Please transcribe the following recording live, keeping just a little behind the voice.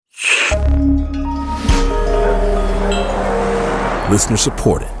Listener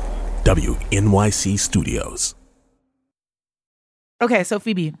supported. WNYC Studios. Okay, so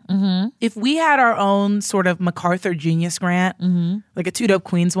Phoebe, if we had our own sort of MacArthur Genius Grant, like a Two Dope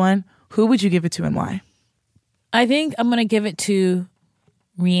Queens one, who would you give it to and why? I think I'm going to give it to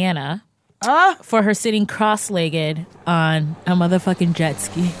Rihanna for her sitting cross-legged on a motherfucking jet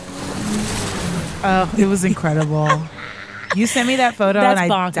ski. Oh, it was incredible. You sent me that photo and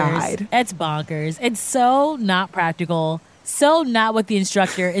I died. That's bonkers. It's so not practical. So not what the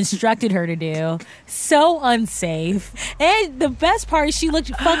instructor instructed her to do. So unsafe. And the best part is she looked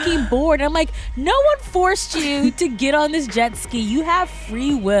fucking bored. I'm like, no one forced you to get on this jet ski. You have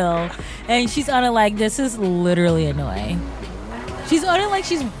free will. And she's on it like, this is literally annoying. She's on it like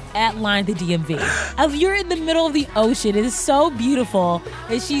she's at line the DMV. If you're in the middle of the ocean, it is so beautiful.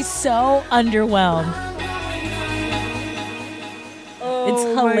 And she's so underwhelmed. It's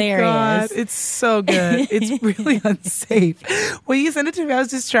hilarious. My God. It's so good. It's really unsafe. When you sent it to me, I was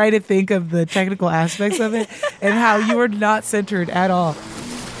just trying to think of the technical aspects of it and how you were not centered at all.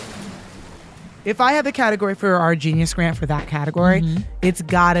 If I had the category for our Genius Grant for that category, it's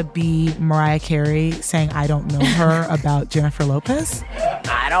gotta be Mariah Carey saying I don't know her about Jennifer Lopez.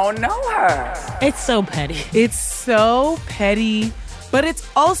 I don't know her. It's so petty. It's so petty. But it's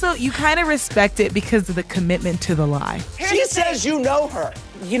also, you kind of respect it because of the commitment to the lie. She says you know her.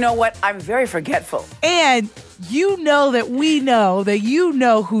 You know what? I'm very forgetful. And you know that we know that you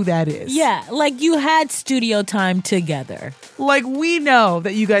know who that is. Yeah, like you had studio time together. Like we know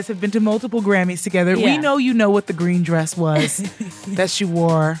that you guys have been to multiple Grammys together. Yeah. We know you know what the green dress was that she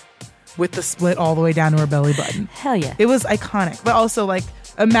wore with the split all the way down to her belly button. Hell yeah. It was iconic. But also, like,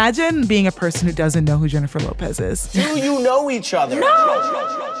 imagine being a person who doesn't know who Jennifer Lopez is. Do you know each other? No!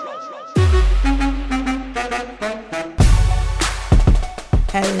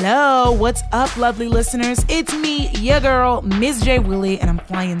 Hello, what's up, lovely listeners? It's me, your girl, Ms. J. Willie, and I'm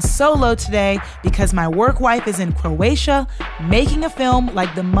flying solo today because my work wife is in Croatia making a film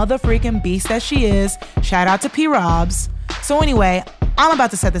like the mother-freaking beast that she is. Shout out to P. Robs. So anyway, I'm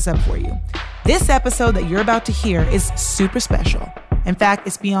about to set this up for you. This episode that you're about to hear is super special. In fact,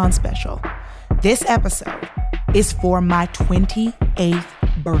 it's beyond special. This episode is for my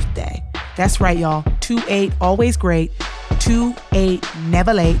 28th birthday. That's right, y'all. 2-8, always great. 2-8,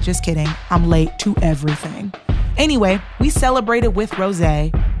 never late. Just kidding. I'm late to everything. Anyway, we celebrated with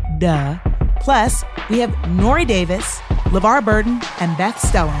Rosé. Duh. Plus, we have Nori Davis, LeVar Burton, and Beth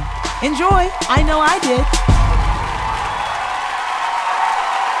Stelling. Enjoy. I know I did.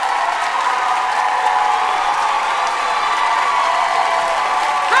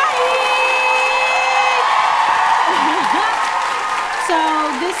 So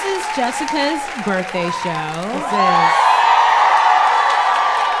this is Jessica's birthday show. This is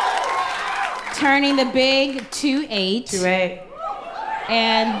turning the big 2-8. 2-8.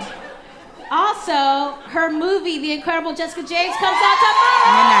 And also, her movie, The Incredible Jessica James, comes out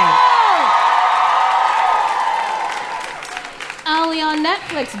tomorrow. Midnight. Only on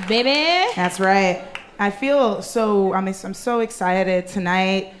Netflix, baby. That's right. I feel so, I'm so excited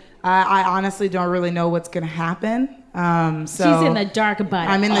tonight. I honestly don't really know what's going to happen. So she's in the dark about it.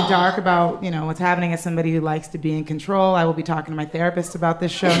 I'm in the dark about, what's happening as somebody who likes to be in control. I will be talking to my therapist about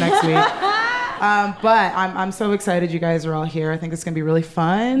this show next week. But I'm so excited you guys are all here. I think it's going to be really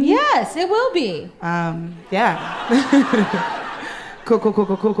fun. Yes, it will be. Yeah. Cool.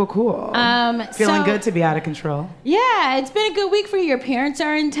 Feeling good to be out of control. Yeah, it's been a good week for you. Your parents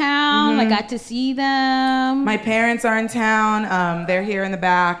are in town. I got to see them. My parents are in town. They're here in the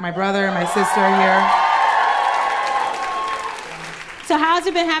back. My brother and my sister are here. So how's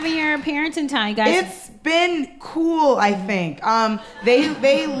it been having your parents in town, you guys? It's been cool, I think.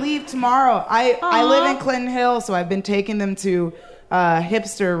 They leave tomorrow. I live in Clinton Hill, so I've been taking them to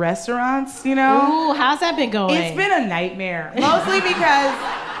hipster restaurants, Ooh, how's that been going? It's been a nightmare. Mostly because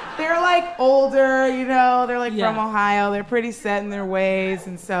they're like older, they're like from Ohio. They're pretty set in their ways.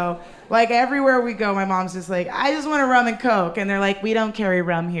 And so like everywhere we go, my mom's just like, I just want a rum and Coke. And they're like, we don't carry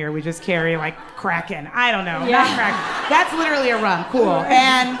rum here. We just carry like Kraken. I don't know. Not Kraken. That's literally a rum. Cool.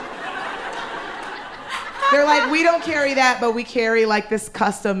 And they're like, we don't carry that, but we carry like this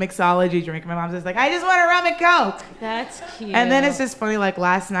custom mixology drink. My mom's just like, I just want a rum and Coke. That's cute. And then it's just funny, like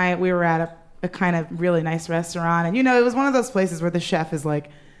last night we were at a kind of really nice restaurant. And it was one of those places where the chef is like,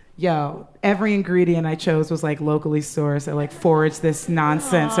 yo, every ingredient I chose was like locally sourced. I like foraged this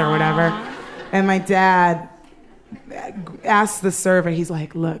nonsense or whatever. And my dad asked the server, he's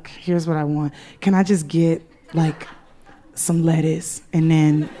like, look, here's what I want. Can I just get like some lettuce and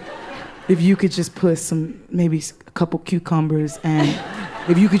then if you could just put maybe a couple cucumbers and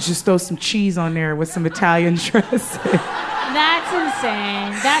if you could just throw some cheese on there with some Italian dressing. That's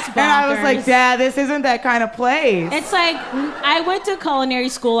insane. That's bonkers. And I was like, Dad, this isn't that kind of place. It's like, I went to culinary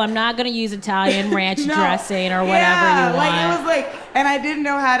school. I'm not going to use Italian ranch dressing or whatever you want. Like, it was like, and I didn't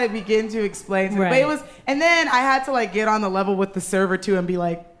know how to begin to explain to him. But it was, and then I had to like get on the level with the server too and be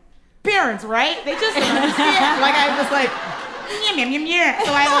like, parents, right? They just understand. Like, I was like,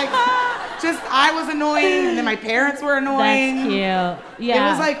 so I was annoying, and then my parents were annoying. That's cute. Yeah. It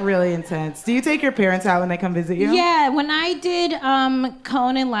was like really intense. Do you take your parents out when they come visit you? Yeah, when I did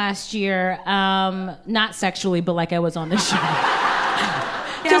Conan last year, not sexually, but like I was on the show.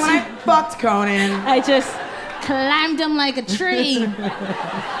 When I fucked Conan. I just climbed him like a tree.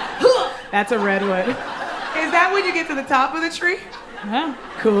 That's a redwood. Is that when you get to the top of the tree? Huh?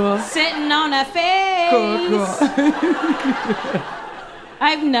 Cool. Sitting on a face. Cool.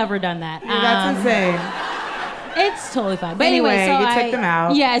 I've never done that. That's insane. It's totally fine. But anyway, so you took them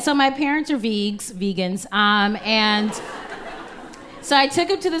out. Yeah, so my parents are vegans. And so I took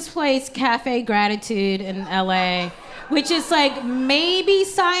them to this place, Cafe Gratitude in LA, which is like maybe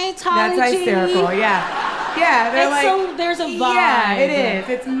Scientology. That's hysterical, yeah. Yeah, they're like, so there's a vibe. Yeah, it is.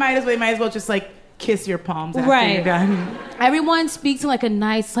 It's might as well just like kiss your palms after you're done. Everyone speaks in like a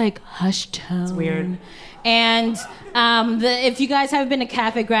nice like hushed tone. It's weird. And if you guys haven't been to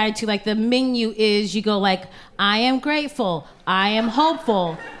Cafe Gratitude, like the menu is you go like, I am grateful, I am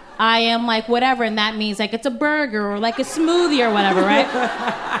hopeful, I am like whatever, and that means like it's a burger or like a smoothie or whatever, right?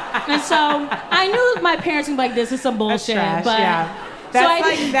 And so I knew my parents would be like, this is some bullshit. That's trash, but yeah.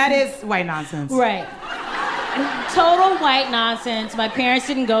 That's that is white nonsense. Right. Total white nonsense. My parents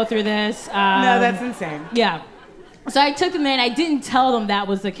didn't go through this. No, that's insane. Yeah. So I took them in. I didn't tell them that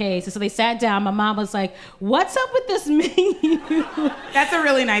was the case. And so they sat down. My mom was like, what's up with this menu? That's a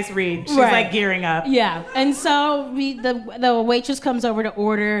really nice read. She's like gearing up. Yeah. And so the waitress comes over to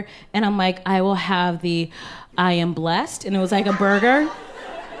order, and I'm like, I will have the I am blessed. And it was like a burger.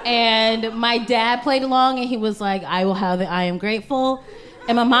 And my dad played along, and he was like, I will have the I am grateful.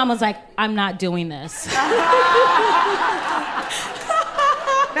 And my mom was like, I'm not doing this. That's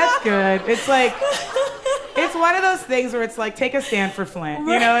good. It's like, it's one of those things where it's like, take a stand for Flint.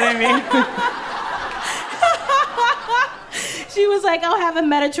 You know what I mean? She was like, I'll have a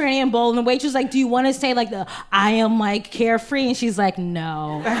Mediterranean bowl. And the waitress was like, do you want to say like I am like carefree? And she's like,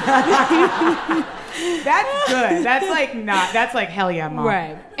 no. That's good. That's like hell yeah, Mom.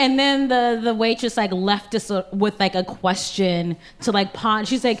 Right. And then the waitress like left us with like a question to like ponder.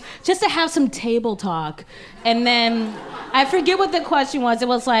 She's like, just to have some table talk. And then I forget what the question was. It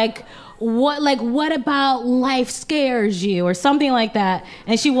was like, what about life scares you or something like that.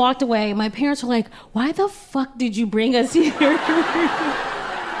 And she walked away. My parents were like, why the fuck did you bring us here?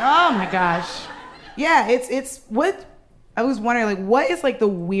 Oh my gosh. Yeah, it's what I was wondering, like, what is like the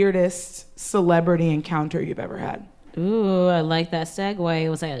weirdest celebrity encounter you've ever had? Ooh, I like that segue. It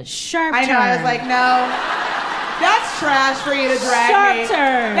was like a sharp turn. I know, I was like, no. That's trash for you to drag me. Sharp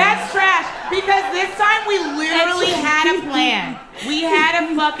turn. That's trash. Because this time we literally had a plan. We had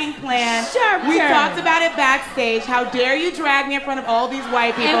a fucking plan. Sharp we turn. talked about it backstage. How dare you drag me in front of all these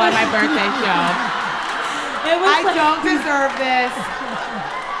white people at my birthday show? I don't deserve this.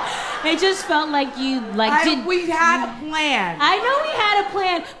 It just felt like you we had a plan. I know we had a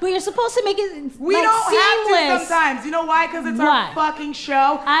plan, but you're supposed to make it We like, don't seamless. have to sometimes. You know why? Because it's our fucking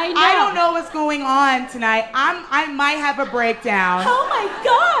show. I know. I don't know what's going on tonight. I might have a breakdown. Oh my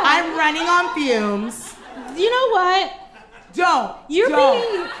God. I'm running on fumes. You know what? Don't. You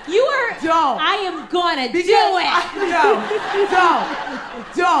are. Don't. I am gonna do it.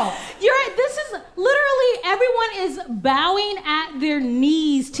 Don't. This is literally everyone is bowing at their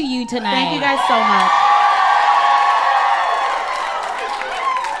knees to you tonight. Thank you guys so much.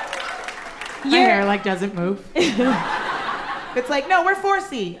 My hair like doesn't move. It's like, no, we're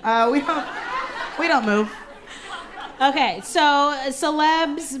 4C. We don't move. Okay, so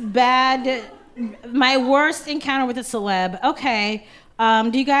celebs, bad. My worst encounter with a celeb. Okay.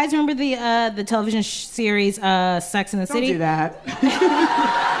 Do you guys remember the television series Sex and the City? Don't do that.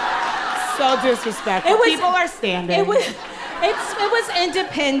 So disrespectful. People are standing. It was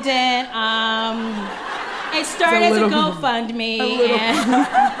independent. It started as a GoFundMe.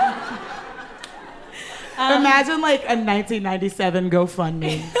 Imagine like a 1997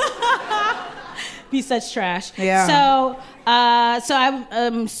 GoFundMe. Be such trash. Yeah. So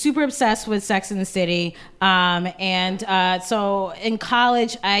I'm super obsessed with Sex and the City. So in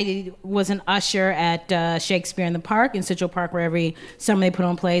college, I was an usher at Shakespeare in the Park in Central Park, where every summer they put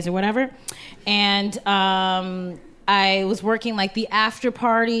on plays or whatever. And I was working like the after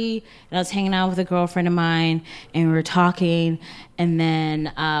party, and I was hanging out with a girlfriend of mine, and we were talking, and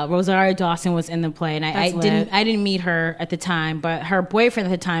then Rosario Dawson was in the play, and I didn't meet her at the time, but her boyfriend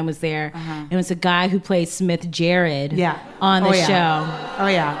at the time was there. It was a guy who played Smith Jared on the show. Oh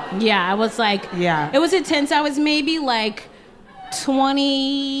yeah. Yeah, I was like, it was intense. I was maybe like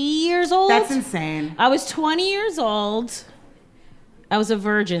 20 years old. That's insane. I was 20 years old. I was a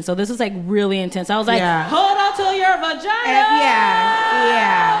virgin, so this was like really intense. I was like, hold on to your vagina.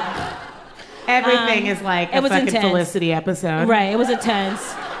 Everything is like a fucking intense. Felicity episode. Right, it was intense.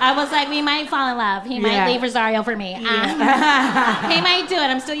 I was like, we might fall in love. He might leave Rosario for me. He might do it.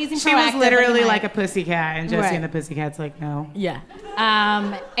 I'm still using She was literally like a pussycat, and Josie and the Pussycat's like, no. Yeah.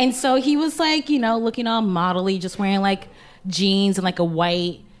 And so he was like, looking all modelly, just wearing like jeans and like a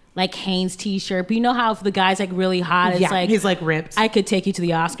white like Hanes t-shirt. But you know how if the guy's like really hot, it's like he's like ripped. I could take you to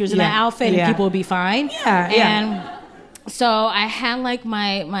the Oscars in that outfit and people would be fine. And so I had like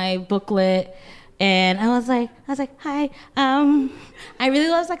my booklet, and I was like, hi, I really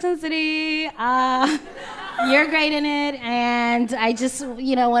love Sex and the City. You're great in it, and I just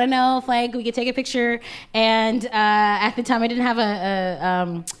want to know if like we could take a picture. And at the time I didn't have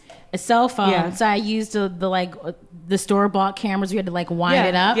a cell phone, so I used the store-bought cameras. We had to like wind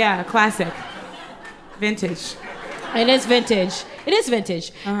it up. Yeah, classic, vintage. It is vintage.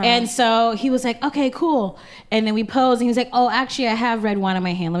 And so he was like, okay, cool. And then we posed, and he was like, oh, actually, I have red wine in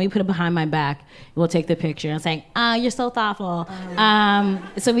my hand. Let me put it behind my back. We'll take the picture. And I was like, you're so thoughtful.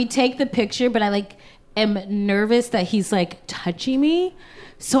 So we take the picture, but I like am nervous that he's like touching me.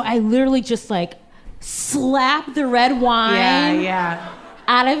 So I literally just like slapped the red wine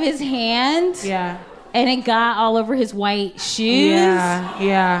out of his hand. Yeah. And it got all over his white shoes.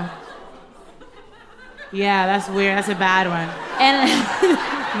 Yeah, that's weird. That's a bad one. And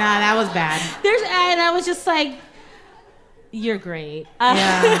nah, that was bad. And I was just like, you're great.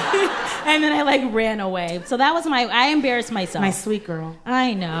 And then I like ran away. So that was I embarrassed myself. My sweet girl.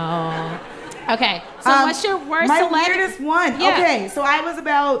 I know. Okay, so what's your worst my celebrity? weirdest one. Yeah. Okay, so I was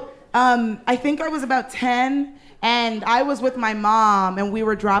about, I think I was about 10, and I was with my mom, and we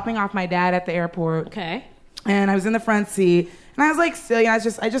were dropping off my dad at the airport. Okay. And I was in the front seat, and I was like silly. I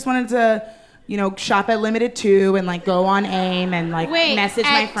just wanted to, shop at Limited 2 and like go on AIM and like message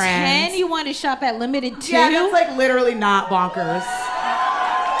my friends. At 10, you want to shop at Limited 2? Yeah, that's like literally not bonkers.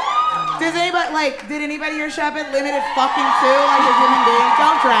 Did anybody here shop at Limited fucking 2 like a human being?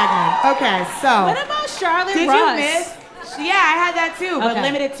 Don't drag me. Okay, so. What about Charlotte Did Russ? you miss? Yeah, I had that too, but Okay.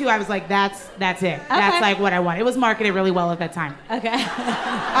 Limited 2, I was like, that's it. That's like what I want. It was marketed really well at that time. Okay.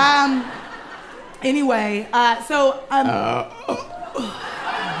 Anyway,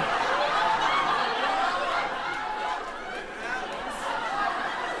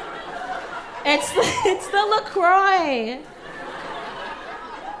 It's the LaCroix.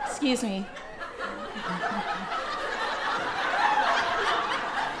 Excuse me.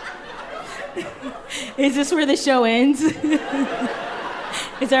 Is this where the show ends?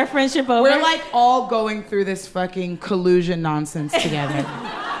 Is our friendship over? we're like all going through this fucking collusion nonsense together.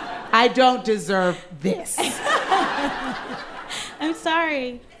 I don't deserve this. I'm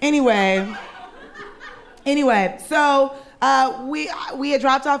sorry. Anyway, so we had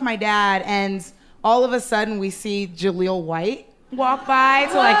dropped off my dad, and all of a sudden we see Jaleel White walk by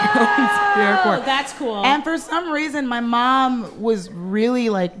to like go into the airport. That's cool. And for some reason, my mom was really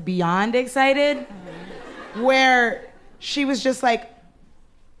like beyond excited, where she was just like,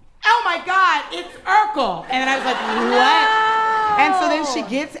 "Oh my God, it's Urkel!" And then I was like, "What?" And so then she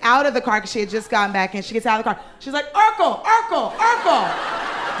gets out of the car because she had just gotten back in. She gets out of the car. She's like, Urkel!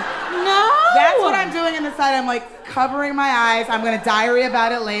 No. That's what I'm doing in the side. I'm like covering my eyes. I'm gonna diary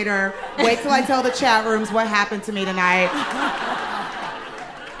about it later. Wait till I tell the chat rooms what happened to me tonight.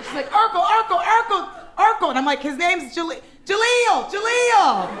 She's like, Urkel. And I'm like, his name's Jaleel.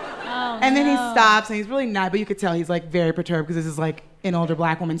 Oh, And then he stops, and he's really nice, but you could tell he's like very perturbed because this is like an older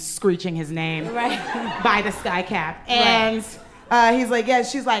black woman screeching his name by the sky cap. And he's like, yeah,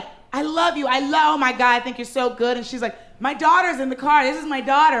 she's like, I love you. Oh my God, I think you're so good. And she's like, my daughter's in the car. This is my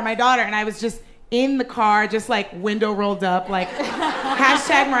daughter. And I was just in the car, just like window rolled up, like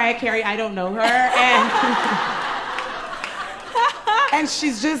hashtag Mariah Carey, I don't know her. And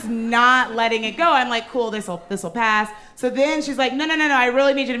she's just not letting it go. I'm like, cool, this'll pass. So then she's like, no, I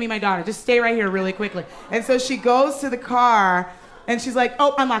really need you to meet my daughter. Just stay right here really quickly. And so she goes to the car, and she's like,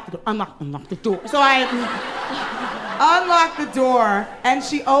 oh, unlock the door. So I unlock the door, and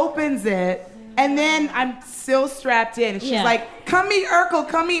she opens it, And then I'm still strapped in. She's Yeah. like, come meet Urkel,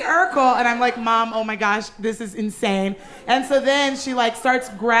 come meet Urkel. And I'm like, Mom, oh my gosh, this is insane. And so then she like starts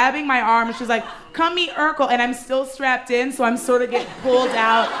grabbing my arm and she's like, come meet Urkel. And I'm still strapped in, so I'm sort of getting pulled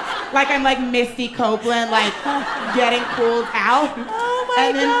out. Like I'm like Misty Copeland, like getting pulled out. Oh my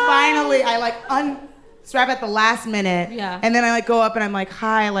And then God. finally I like unstrap at the last minute. Yeah. And then I like go up and I'm like,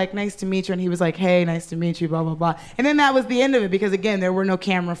 hi, like nice to meet you. And he was like, hey, nice to meet you, blah, blah, blah. And then that was the end of it because again, there were no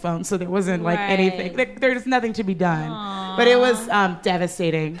camera phones, so there wasn't like Right. anything. There's nothing to be done. But it was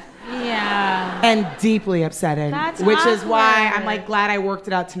devastating Yeah. and deeply upsetting. That's which is why awkward. I'm like glad I worked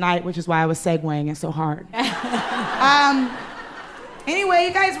it out tonight, which is why I was segueing it so hard. Anyway,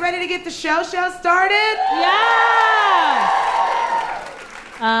 you guys ready to get the show started? Yeah.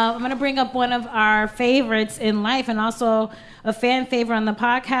 I'm going to bring up one of our favorites in life and also a fan favorite on the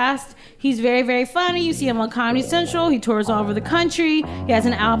podcast. He's very, very funny. You see him on Comedy Central. He tours all over the country. He has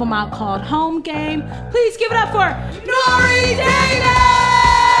an album out called Home Game. Please give it up for Nori Davis!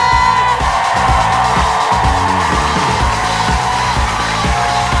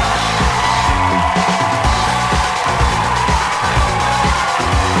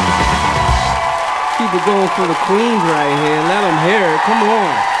 Keep it going for the queens right here. Let them hear it. Come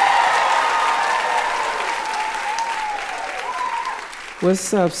on.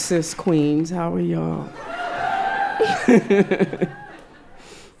 What's up, sis queens? How are y'all?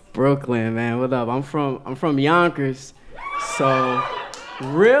 Brooklyn, man. What up? I'm from Yonkers. So,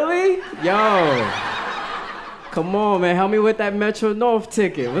 really? Yo. Come on, man. Help me with that Metro North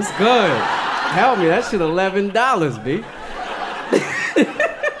ticket. What's good? Help me. That shit $11, B.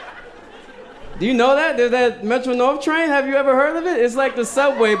 Do you know that? There's that Metro North train. Have you ever heard of it? It's like the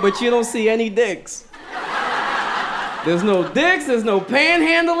subway, but you don't see any dicks. There's no dicks. There's no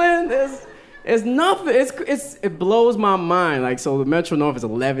panhandling. There's nothing. It blows my mind. Like, so the Metro North is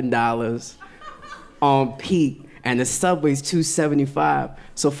 $11 on peak, and the subway's $2.75.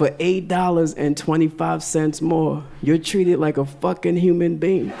 So for $8.25 more, you're treated like a fucking human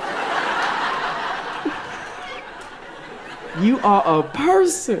being. You are a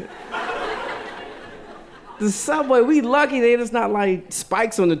person. The subway, we lucky they just not like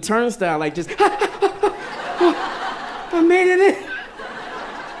spikes on the turnstile, like just, I made it in.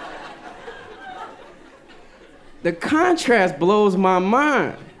 The contrast blows my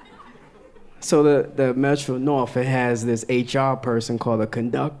mind. So the Metro North, it has this HR person called a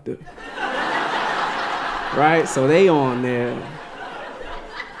conductor. Right? So they on there.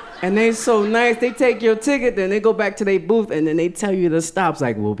 And they so nice, they take your ticket, then they go back to their booth, and then they tell you the stops,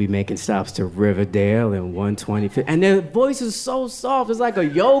 like, we'll be making stops to Riverdale and 125th. And their voice is so soft, it's like a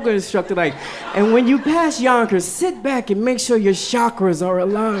yoga instructor, like, and when you pass Yonkers, sit back and make sure your chakras are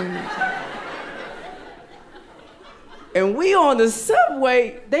aligned. And we on the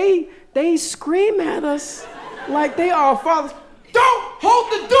subway, they scream at us like they are our fathers. Don't hold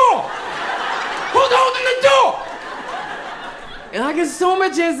the door! Who's holding the door? And I get so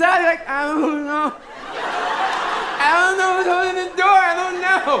much anxiety, like, I don't know. I don't know who's holding the door, I don't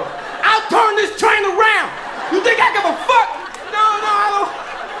know. I'll turn this train around. You think I give a fuck? No,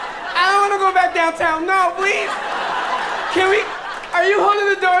 I don't want to go back downtown. No, please. Are you holding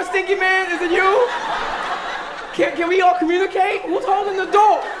the door, Stinky Man? Is it you? Can we all communicate? Who's holding the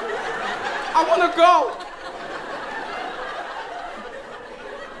door? I want to go.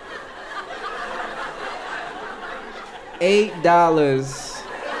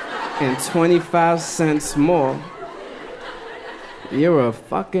 $8.25 more. You're a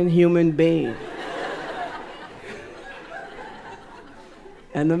fucking human being.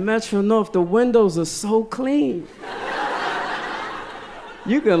 And the Metro North, the windows are so clean.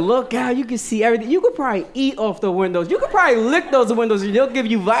 You can look out, you can see everything. You could probably eat off the windows. You could probably lick those windows and they'll give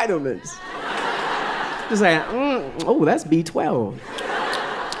you vitamins. Just like, oh, that's B12.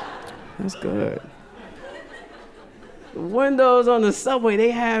 That's good. The windows on the subway,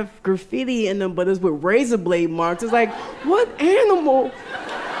 they have graffiti in them, but it's with razor blade marks. It's like, what animal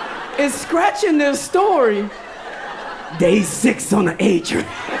is scratching this story? Day 6 on the A train.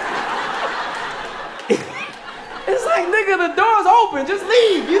 It's like, nigga, the door's open. Just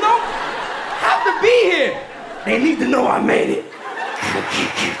leave. You don't have to be here. They need to know I made it.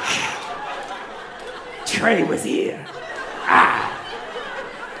 Trey was here.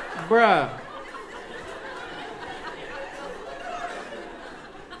 Bruh.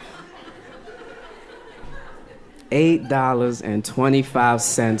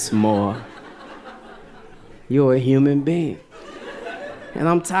 $8.25 more. You're a human being. And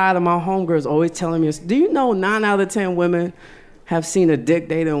I'm tired of my homegirls always telling me, do you know 9 out of 10 women have seen a dick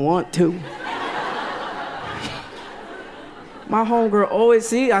they didn't want to? My homegirl always,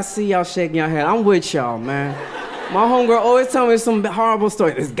 see, I see y'all shaking your head. I'm with y'all, man. My homegirl always tell me some horrible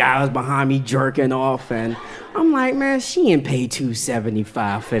story. This guy was behind me jerking off, and I'm like, man, she ain't paid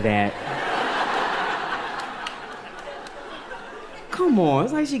 $275 for that. Come on,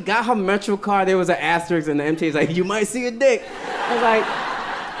 it's like she got her Metro card, there was an asterisk, and the MTA's like, you might see a dick. I was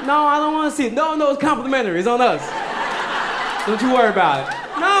like, no, I don't want to see it. No, it's complimentary, it's on us. Don't you worry about it.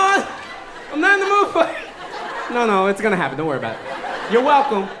 No, I'm not in the mood for it. No, it's gonna happen, don't worry about it. You're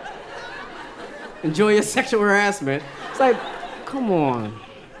welcome. Enjoy your sexual harassment. It's like, come on.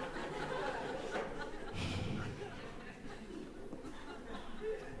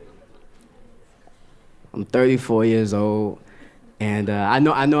 I'm 34 years old, and I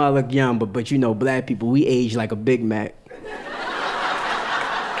know I look young, but you know, black people, we age like a Big Mac.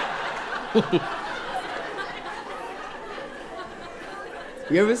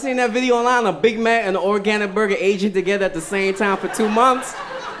 You ever seen that video online, a Big Mac and an organic burger aging together at the same time for 2 months?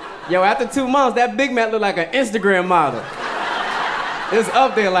 Yo, after 2 months, that Big Mac looked like an Instagram model. It's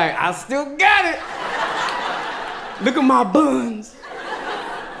up there like, I still got it. Look at my buns.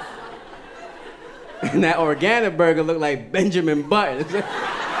 And that organic burger looked like Benjamin Button.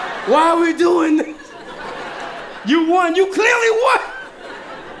 Why are we doing this? You won, you clearly won.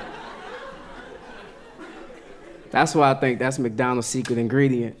 That's why I think that's McDonald's secret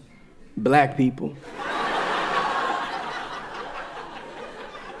ingredient. Black people.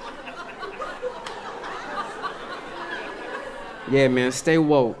 Yeah, man, stay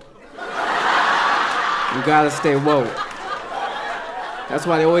woke. You gotta stay woke. That's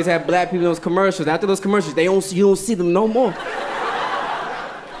why they always have black people in those commercials. After those commercials, you don't see them no more.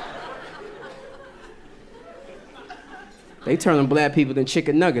 They turning black people into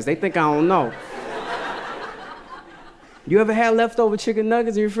chicken nuggets. They think I don't know. You ever had leftover chicken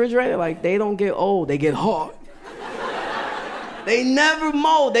nuggets in your refrigerator? Like, they don't get old, they get hard. They never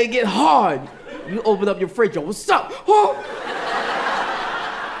mold, they get hard. You open up your fridge, yo, what's up? Oh.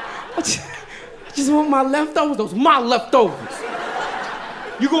 I just want my leftovers, those are my leftovers.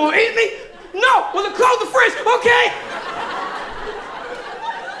 You gonna eat me? No, well then close the fridge, okay?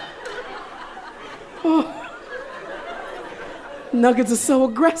 Oh. Nuggets are so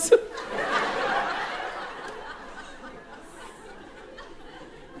aggressive.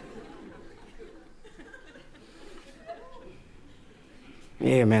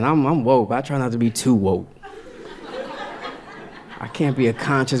 Yeah, man, I'm woke, but I try not to be too woke. I can't be a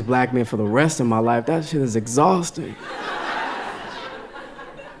conscious black man for the rest of my life. That shit is exhausting.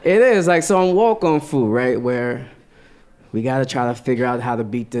 It is, like, so I'm woke on food, right? Where we gotta try to figure out how to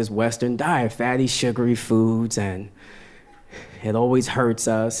beat this Western diet, fatty, sugary foods, and it always hurts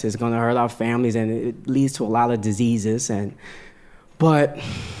us. It's gonna hurt our families, and it leads to a lot of diseases, but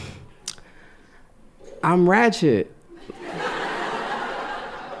I'm ratchet.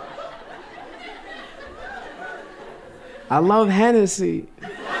 I love Hennessy.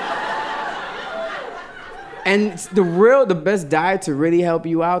 And the best diet to really help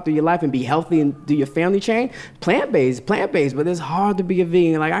you out through your life and be healthy and do your family change, plant-based, but it's hard to be a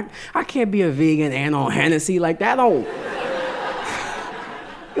vegan. Like, I can't be a vegan and on Hennessy like that.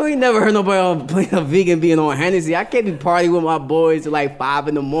 You ain't never heard nobody a vegan being on Hennessy. I can't be partying with my boys at like 5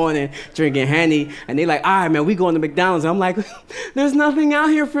 a.m. drinking Henny, and they like, all right, man, we going to McDonald's. And I'm like, there's nothing out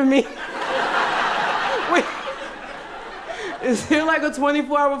here for me. Wait. Is there like a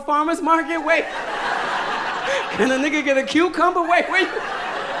 24-hour farmer's market? Wait. Can a nigga get a cucumber? Wait.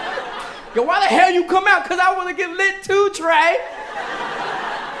 Yo, why the hell you come out? Because I want to get lit too, Trey.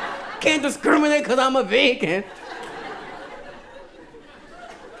 Can't discriminate because I'm a vegan.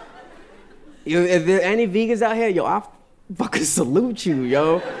 If there are any vegans out here, yo, I fucking salute you,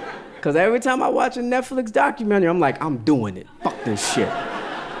 yo. Because every time I watch a Netflix documentary, I'm like, I'm doing it. Fuck this shit.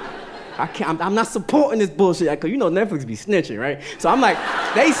 I'm not supporting this bullshit, because you know Netflix be snitching, right? So I'm like,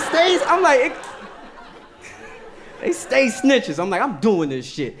 they stay snitches. I'm like, I'm doing this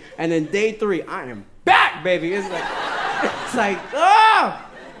shit. And then day 3, I am back, baby. It's like, oh!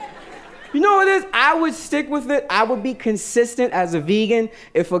 You know what it is? I would stick with it. I would be consistent as a vegan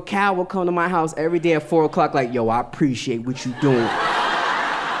if a cow would come to my house every day at 4 o'clock like, yo, I appreciate what you doing.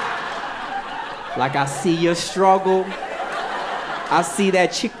 Like, I see your struggle. I see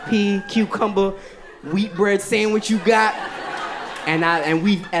that chickpea, cucumber, wheat bread sandwich you got. And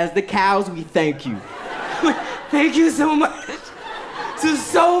we, as the cows, we thank you. Thank you so much. This is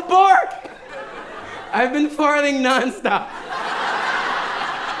so bored. I've been farting nonstop.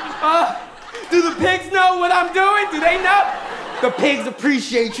 Do the pigs know what I'm doing? Do they know? The pigs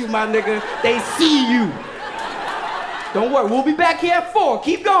appreciate you, my nigga. They see you. Don't worry, we'll be back here at 4.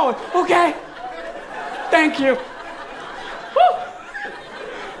 Keep going, okay? Thank you. Woo.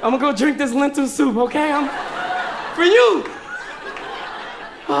 I'm gonna go drink this lentil soup, okay? For you.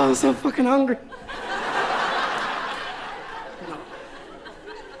 Oh, I'm so fucking hungry.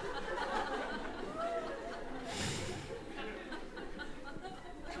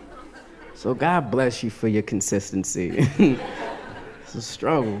 So God bless you for your consistency. It's a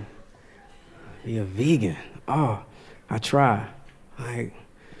struggle. Be a vegan. Oh, I try.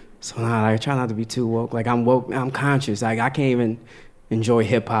 So now I try not to be too woke. Like I'm woke, I'm conscious. Like I can't even enjoy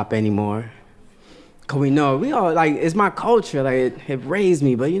hip hop anymore. Cause we all like it's my culture. Like it raised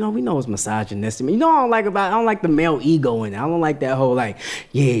me, but we know it's misogynistic. I don't like the male ego in it. I don't like that whole like,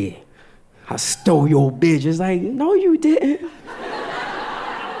 yeah, I stole your bitch. It's like, no, you didn't.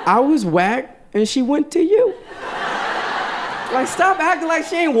 I was whack and she went to you. Like, stop acting like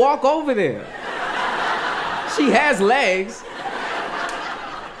she ain't walk over there. She has legs.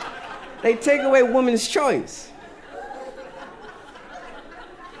 They take away women's choice.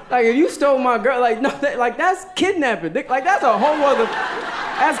 Like, if you stole my girl, like, no, that's kidnapping. Like, that's a whole other,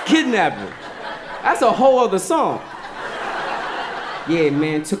 that's kidnapping. That's a whole other song. Yeah,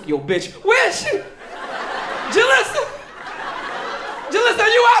 man, took your bitch. Where is she? Jalissa? Jalissa,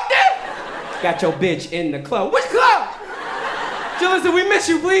 you out there? Got your bitch in the club. Which club? Jalissa, we miss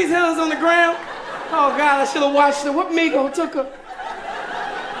you. Please hit us on the ground. Oh, God, I should have watched her. What Migo took her?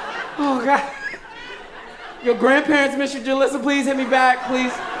 Oh, God. Your grandparents miss you, Jalissa. Please hit me back,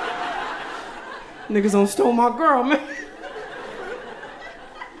 please. Niggas done stole my girl, man.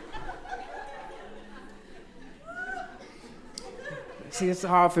 See, it's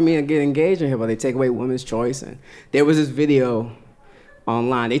hard for me to get engaged in here, but they take away women's choice. And there was this video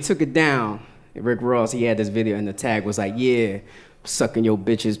online. They took it down. Rick Ross, he had this video, and the tag was like, yeah, sucking your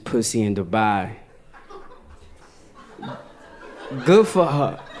bitch's pussy in Dubai. Good for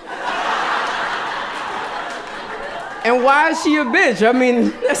her. And why is she a bitch? I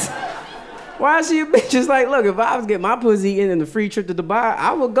mean, why is she a bitch? It's like, look, if I was getting my pussy in the free trip to Dubai,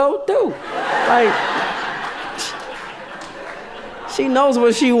 I would go too. Like, she knows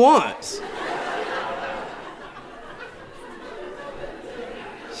what she wants.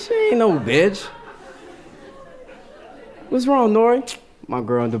 She ain't no bitch. What's wrong, Nori? My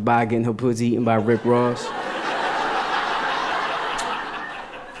girl in Dubai getting her pussy eaten by Rick Ross.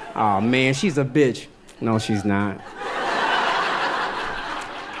 Oh man, she's a bitch. No, she's not.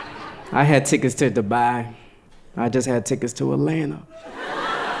 I had tickets to Dubai. I just had tickets to Atlanta.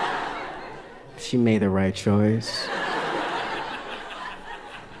 She made the right choice.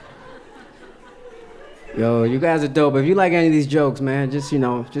 Yo, you guys are dope. If you like any of these jokes, man, just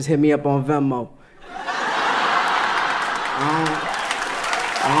hit me up on Venmo.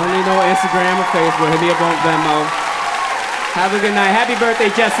 I don't need no Instagram or Facebook. Hit me up on Venmo. Have a good night. Happy birthday,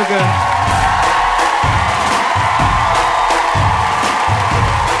 Jessica.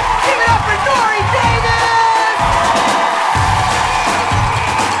 Give it up for Nori Davis!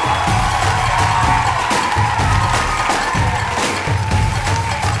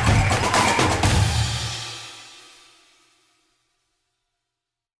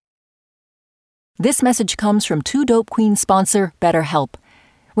 This message comes from Two Dope Queens sponsor, BetterHelp.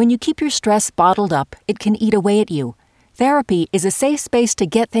 When you keep your stress bottled up, it can eat away at you. Therapy is a safe space to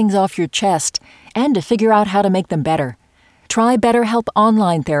get things off your chest and to figure out how to make them better. Try BetterHelp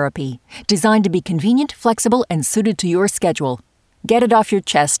Online Therapy, designed to be convenient, flexible, and suited to your schedule. Get it off your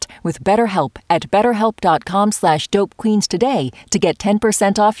chest with BetterHelp at betterhelp.com/dopequeens today to get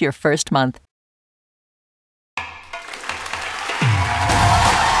 10% off your first month.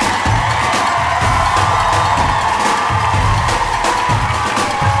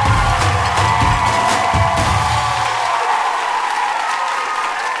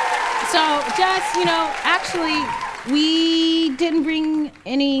 Actually, we didn't bring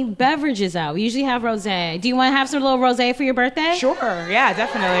any beverages out. We usually have rosé. Do you want to have some little rosé for your birthday? Sure, yeah,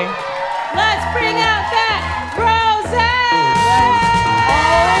 definitely. Let's bring out that rosé!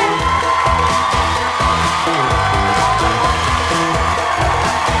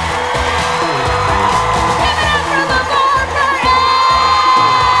 Give it up for LeVar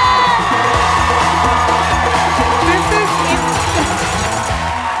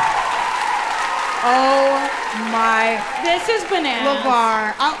This is bananas.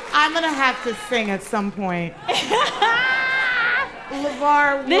 LeVar, I'm gonna have to sing at some point.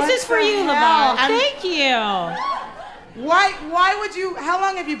 LeVar, this is for you, LeVar. Thank you. Why would you? How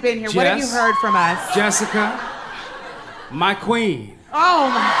long have you been here? What have you heard from us? Jessica, my queen. Oh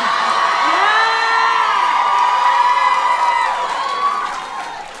my.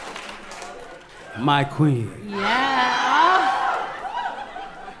 My queen. Yeah.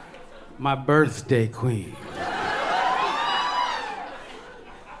 My birthday queen.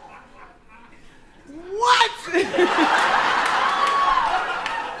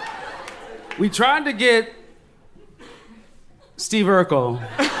 We tried to get Steve Urkel,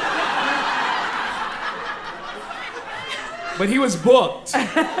 but he was booked.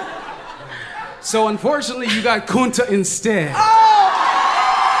 So unfortunately, you got Kunta instead.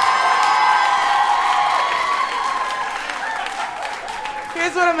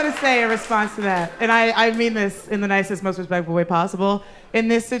 Here's what I'm gonna say in response to that, and I mean this in the nicest, most respectful way possible. In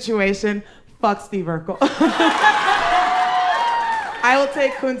this situation, fuck Steve Urkel. I will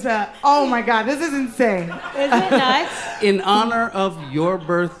take Kunta. Oh my God, this is insane. Is it nuts? In honor of your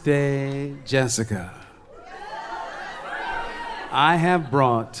birthday, Jessica, I have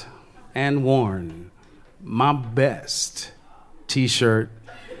brought and worn my best t-shirt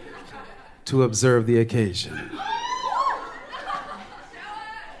to observe the occasion.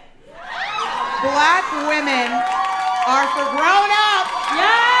 Black women are for grown-ups.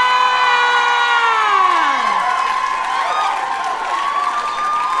 Yeah!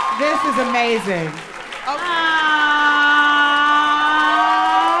 This is amazing.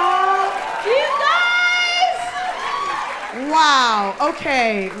 You guys! Wow.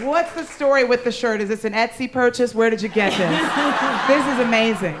 Okay. What's the story with the shirt? Is this an Etsy purchase? Where did you get this? This is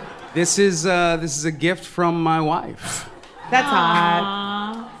amazing. This is a gift from my wife. That's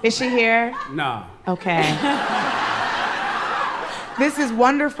hot. Is she here? Nah. Okay. This is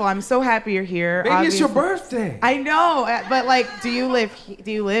wonderful. I'm so happy you're here. Baby, it's your obviously. birthday. I know, but like, do you live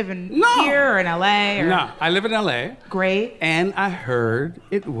in here or in LA? Or? No, I live in LA. Great. And I heard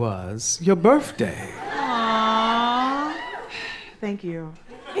it was your birthday. Aww. Thank you.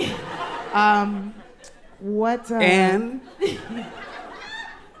 What? And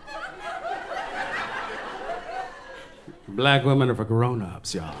Black women are for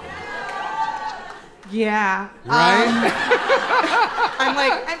grown-ups, y'all. Yeah. Right?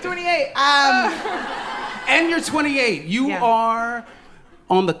 I'm 28. And you're 28. You Yeah. are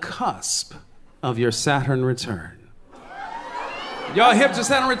on the cusp of your Saturn return. Y'all hip to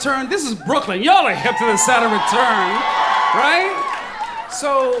Saturn return? This is Brooklyn. Y'all are hip to the Saturn return, right?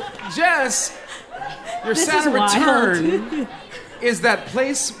 So, Jess, your This Saturn is wild. return is that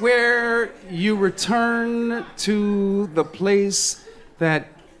place where you return to the place that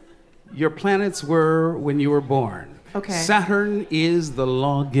your planets were when you were born. Okay. Saturn is the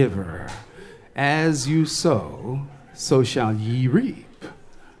lawgiver. As you sow, so shall ye reap,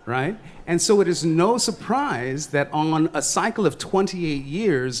 right? And so it is no surprise that on a cycle of 28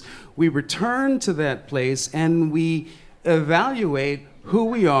 years, we return to that place and we evaluate who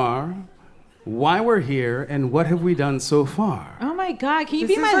we are, why we're here, and what have we done so far. Oh my God, can you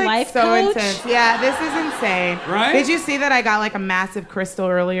This be is my like life so coach? intense. Yeah, this is insane. Right? Did you see that I got like a massive crystal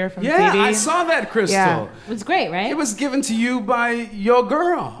earlier from Yeah, Phoebe? I saw that crystal. Yeah. It was great, right? It was given to you by your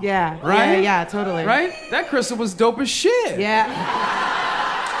girl. Yeah. Right? Yeah, totally. Right? That crystal was dope as shit. Yeah.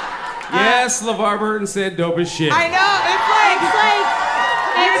 Yes, LeVar Burton said dope as shit. I know.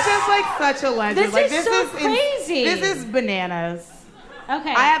 You're It's just like such a legend. This like, is so crazy. This is bananas.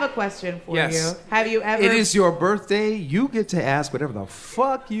 okay. I have a question for Yes. you. Have you ever? It is your birthday. You get to ask whatever the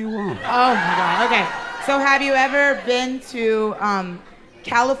fuck you want. Oh my God. Okay. So have you ever been to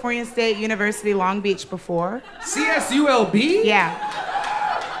California State University, Long Beach before? CSULB? Yeah.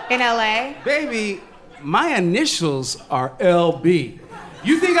 In LA? Baby, my initials are LB.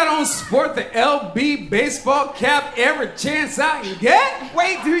 You think I don't sport the LB baseball cap every chance I can get?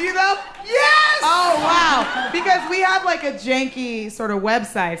 Wait, do you though? Yes! Oh wow! Because we have like a janky sort of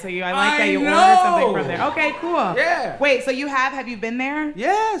website, so I like that you know. order something from there. Okay, cool. Yeah. Wait, so have you been there?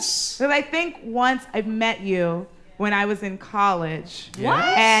 Yes. Because I think once I've met you when I was in college. What?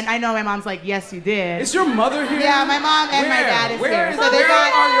 And I know my mom's like, yes, you did. Is your mother here? Yeah, my mom and my Where? dad is Where here. is- So they where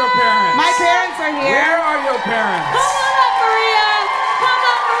got- are your parents? My parents are here. Where are your parents? Come on up, Maria. Come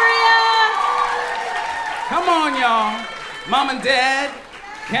up, Maria. Come on, y'all. Mom and Dad,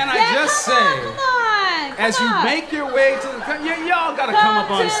 can I just come say, on, come on. as Come you on. make your way to the, y'all gotta come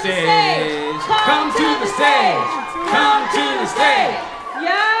up on to the stage. Come to the stage. Come to the stage.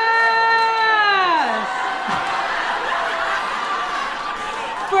 Yes.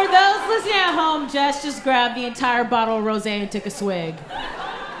 For those listening at home, Jess just grabbed the entire bottle of rosé and took a swig.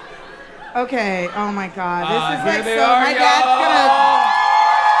 Okay. Oh my God. This is Here like they so. are, My y'all. dad's gonna.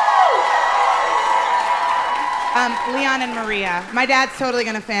 Leon and Maria. My dad's totally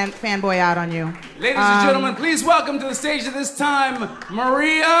gonna fanboy out on you. Ladies and gentlemen, please welcome to the stage at this time,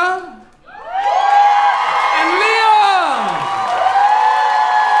 Maria and Leon.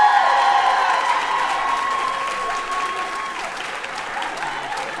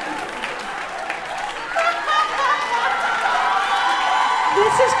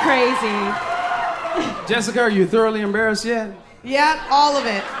 This is crazy. Jessica, are you thoroughly embarrassed yet? Yep, all of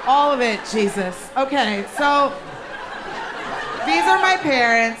it. All of it, Jesus. Okay, so these are my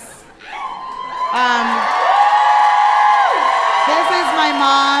parents. This is my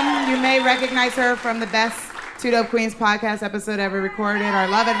mom. You may recognize her from the best Two Dope Queens podcast episode ever recorded, our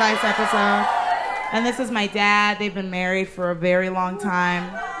Love Advice episode. And this is my dad. They've been married for a very long time.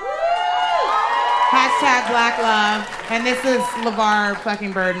 Hashtag Black Love. And this is LeVar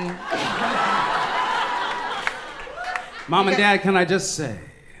fucking Burton. Mom and Dad, can I just say?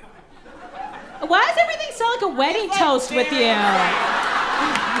 Why does everything sound like a wedding toast with you?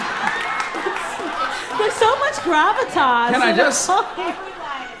 There's so much gravitas.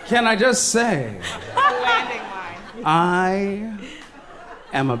 Can I just say? I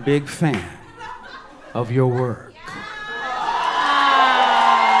am a big fan of your work.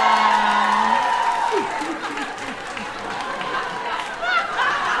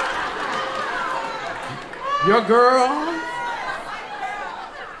 Your girl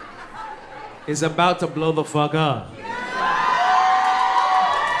is about to blow the fuck up.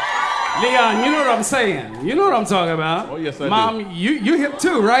 Leon, you know what I'm saying. You know what I'm talking about. Oh, yes, I do. Mom, you hip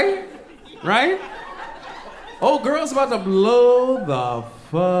too, right? Right? Old girl's about to blow the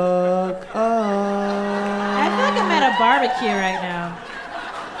fuck up. I feel like I'm at a barbecue right now.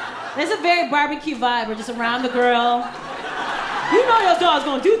 There's a very barbecue vibe. We're just around the grill. You know your dog's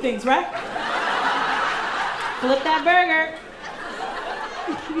gonna do things, right? Flip that burger.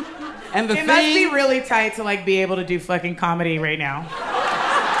 And the It must be really tight to like be able to do fucking comedy right now.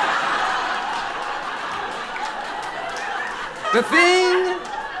 The thing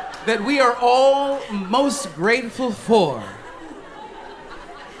that we are all most grateful for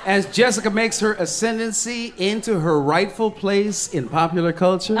as Jessica makes her ascendancy into her rightful place in popular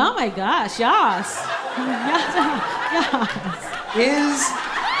culture Oh my gosh, yas. is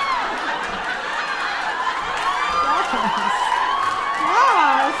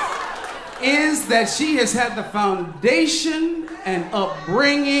that she has had the foundation and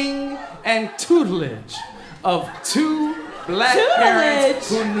upbringing and tutelage of two black parents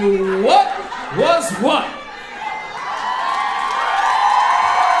who knew what was what.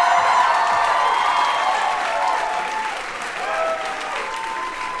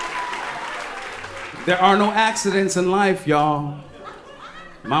 There are no accidents in life, y'all.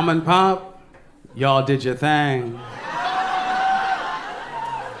 Mom and Pop, y'all did your thing.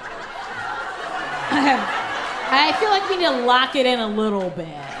 I feel like we need to lock it in a little bit.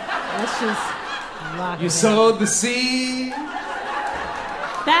 Let's just lock it in. You sowed the seed.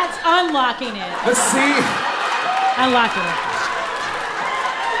 That's unlocking it. The seed. Unlocking it.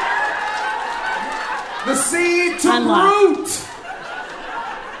 The seed took Unlock. root.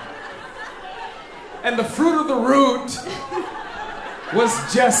 And the fruit of the root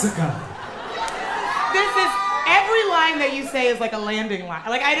was Jessica. This is, every line that you say is like a landing line.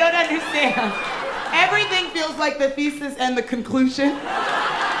 Like, I don't understand. Everything feels like the thesis and the conclusion.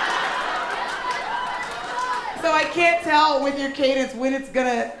 So I can't tell with your cadence when it's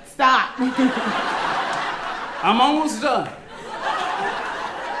gonna stop. I'm almost done.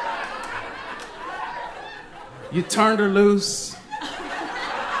 You turned her loose.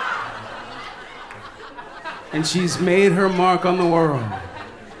 And she's made her mark on the world.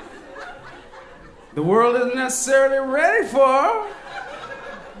 The world isn't necessarily ready for her.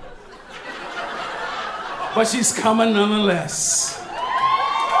 But she's coming nonetheless.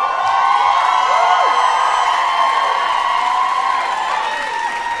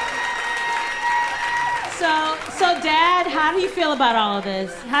 So Dad, how do you feel about all of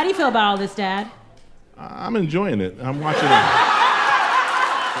this? How do you feel about all this, Dad? I'm enjoying it. I'm watching it.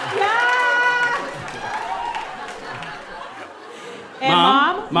 Yeah.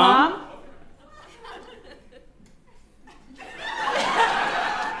 And Mom?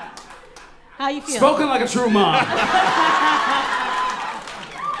 How you feel? Spoken like a true mom.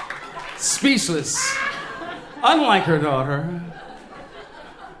 Speechless. Unlike her daughter.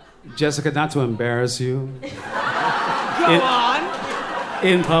 Jessica, not to embarrass you. Go on.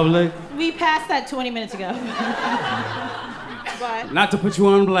 In public. We passed that 20 minutes ago. But Not to put you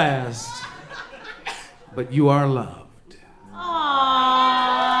on blast. But you are loved. Aww.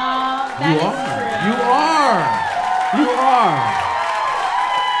 That is true. You are.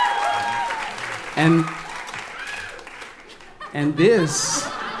 And this.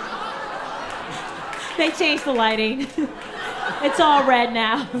 They changed the lighting. It's all red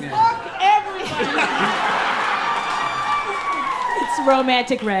now. fuck everybody. It's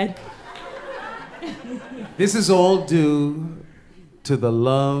romantic red. This is all due to the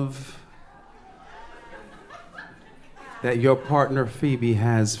love that your partner Phoebe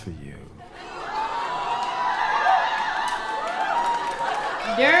has for you.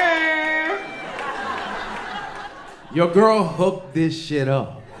 Durr. Your girl hooked this shit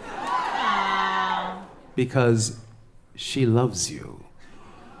up because she loves you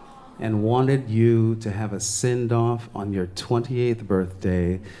and wanted you to have a send-off on your 28th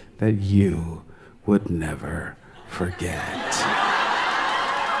birthday that you would never forget.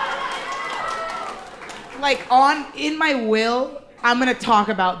 Like, in my will, I'm gonna talk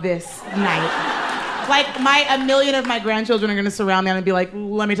about this night. Like, a million of my grandchildren are gonna surround me and be like,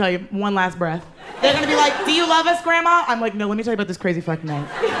 let me tell you, one last breath. They're gonna be like, do you love us, Grandma? I'm like, no, let me tell you about this crazy fucking night.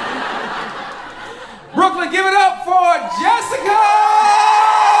 Brooklyn, give it up for Jessica!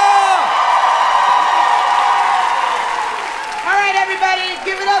 All right, everybody,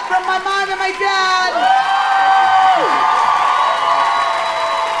 give it up from my mom and my dad.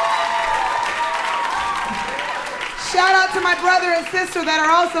 Shout out to my brother and sister that are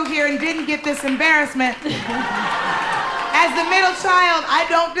also here and didn't get this embarrassment. As the middle child, I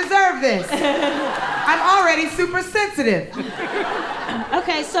don't deserve this. I'm already super sensitive.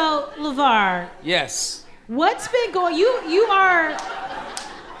 Okay, so LeVar, Yes. what's been going? You are.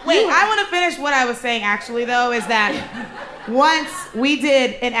 Wait, I want to finish what I was saying actually, though, is that once we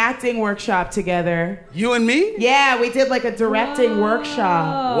did an acting workshop together. You and me? Yeah, we did like a directing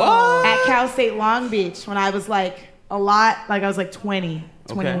workshop. What? At Cal State Long Beach when I was like I was like 20,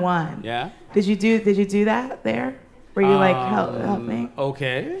 21. Okay. Yeah. Did you do that there? Were you like help me?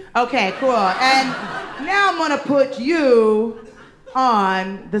 Okay. Okay, cool. And now I'm gonna put you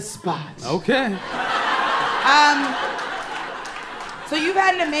on the spot. Okay. So you've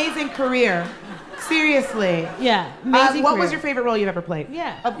had an amazing career. Seriously. Yeah, amazing What career. was your favorite role you've ever played?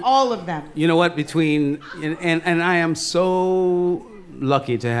 Yeah. Of all of them. You know what? And I am so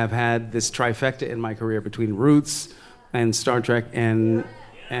lucky to have had this trifecta in my career between Roots and Star Trek and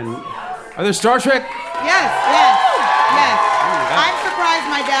are there Star Trek? Yes. I'm surprised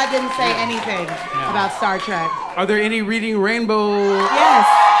my dad didn't say anything about Star Trek. Are there any Reading Rainbow? Yes.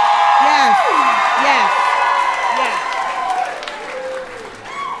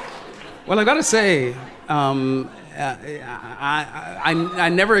 Well, I gotta say, I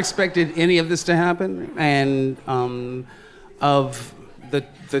never expected any of this to happen, and of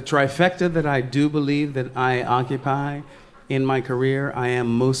the trifecta that I do believe that I occupy in my career, I am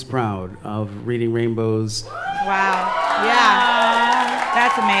most proud of Reading Rainbow's Wow. Yeah.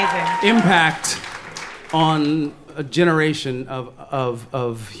 That's amazing. impact on a generation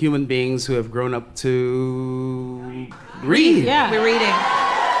of human beings who have grown up to read. Yeah. We're reading.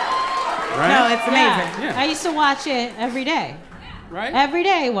 Right? No, it's amazing. Yeah. I used to watch it every day. Right? Every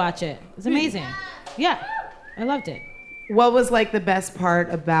day, watch it. It's amazing. Yeah, I loved it. What was like the best part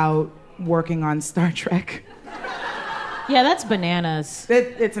about working on Star Trek? Yeah, that's bananas.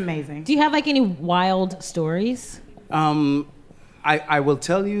 It's amazing. Do you have like any wild stories? I will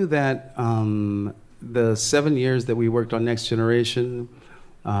tell you that the 7 years that we worked on Next Generation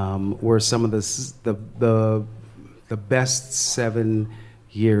were some of the best 7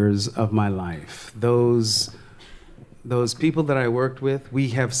 years of my life. Those people that I worked with, we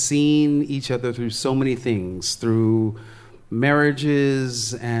have seen each other through so many things, through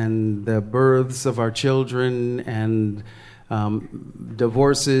marriages and the births of our children and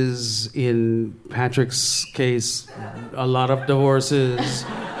divorces. In Patrick's case, a lot of divorces.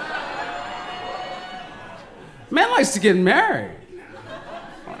 Man likes to get married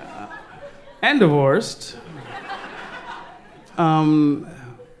and divorced.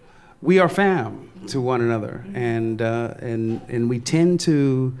 We are fam to one another, and we tend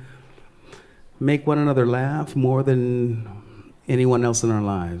to make one another laugh more than anyone else in our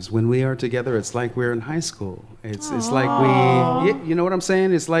lives. When we are together, it's like we're in high school. It's like you know what I'm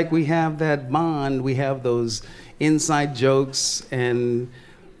saying? It's like we have that bond. We have those inside jokes, and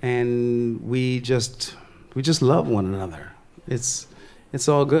we just love one another. It's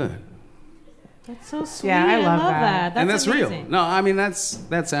all good. That's so sweet. Yeah, I love that. And that's amazing. real. No, I mean that's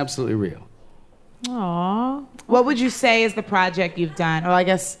absolutely real. Aww. What would you say is the project you've done? Or I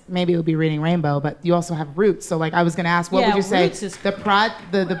guess maybe it would be Reading Rainbow, but you also have Roots. So like I was gonna ask, what Yeah, would you say Roots is- the project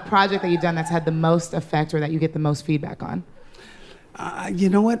that you've done that's had the most effect or that you get the most feedback on? You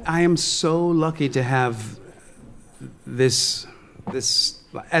know what? I am so lucky to have this,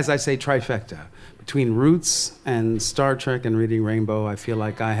 as I say, trifecta. Between Roots and Star Trek and Reading Rainbow, I feel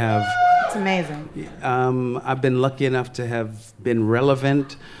like I have... It's amazing. I've been lucky enough to have been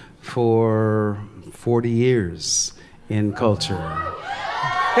relevant for 40 years in culture.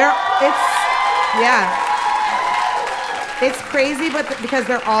 It's crazy, but because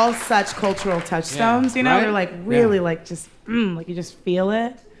they're all such cultural touchstones, you know, right? they're like really Yeah. like just like you just feel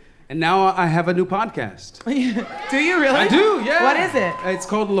it. And now I have a new podcast. Do you really? I do, yeah. What is it? It's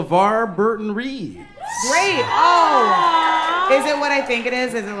called LeVar Burton Reads. Great. Oh. Is it what I think it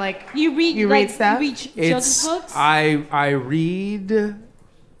is? Is it like You read stuff? You read children's books? I read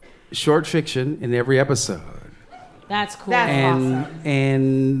short fiction in every episode. That's cool. That's awesome.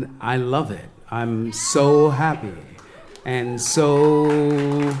 And I love it. I'm so happy. And so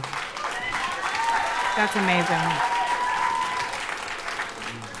That's amazing.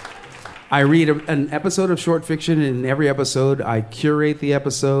 I read an episode of short fiction, and in every episode, I curate the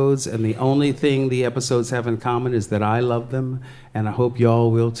episodes, and the only thing the episodes have in common is that I love them, and I hope y'all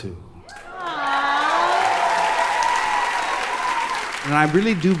will too. And I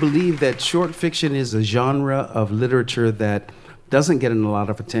really do believe that short fiction is a genre of literature that doesn't get a lot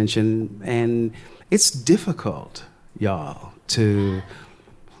of attention, and it's difficult, y'all, to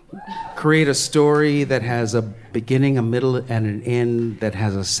create a story that has a beginning, a middle, and an end that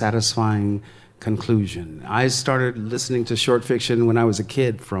has a satisfying conclusion. I started listening to short fiction when I was a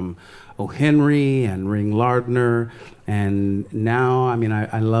kid, from O. Henry and Ring Lardner, and now, I mean,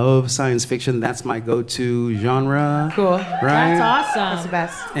 I love science fiction. That's my go-to genre. Cool. Right? That's awesome. That's the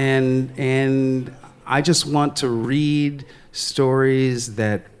best. And I just want to read stories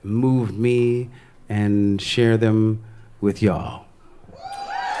that move me and share them with y'all.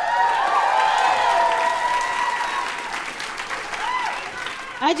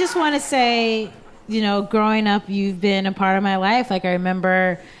 I just want to say, growing up, you've been a part of my life. Like, I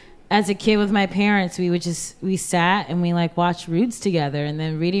remember as a kid with my parents, we sat and we watched Roots together, and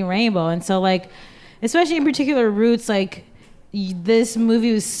then Reading Rainbow. And so especially in particular Roots, this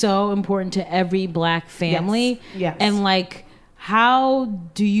movie was so important to every Black family. Yes. And how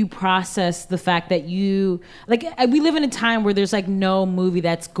do you process the fact that we live in a time where there's no movie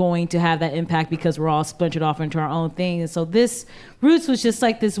that's going to have that impact because we're all splintered off into our own thing. And so this Roots was just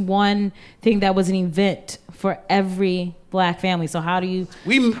this one thing that was an event for every Black family. So how do you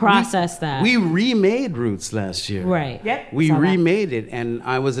process that? We remade Roots last year. Right. Yep. We remade it, and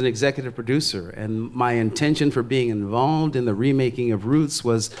I was an executive producer, and my intention for being involved in the remaking of Roots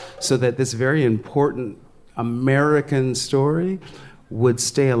was so that this very important American story would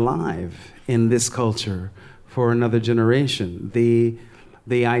stay alive in this culture for another generation. The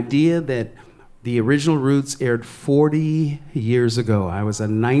idea that the original Roots aired 40 years ago. I was a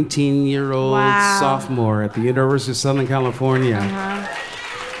 19-year-old sophomore at the University of Southern California.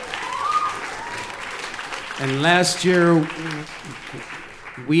 And last year,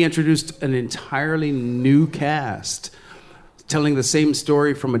 we introduced an entirely new cast, telling the same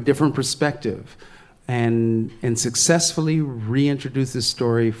story from a different perspective, and successfully reintroduce this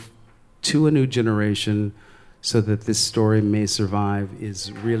story to a new generation so that this story may survive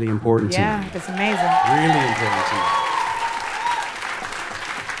is really important to me. Yeah, that's amazing. Really important to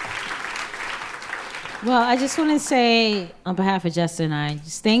me. Well, I just want to say, on behalf of Justin and I,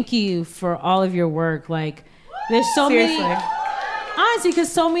 just thank you for all of your work. There's so Seriously. many... Honestly, because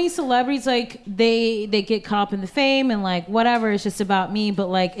so many celebrities, they get caught up in the fame and whatever, it's just about me.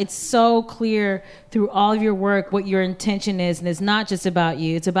 But it's so clear through all of your work what your intention is, and it's not just about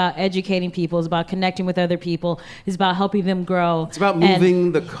you. It's about educating people. It's about connecting with other people. It's about helping them grow. It's about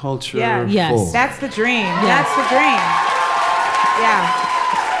moving the culture Yeah. Yes. forward. That's the dream. Yeah. That's the dream.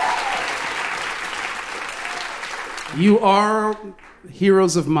 Yeah. You are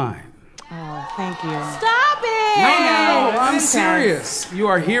heroes of mine. Oh, thank you. Stop it! No, I'm intense. serious. You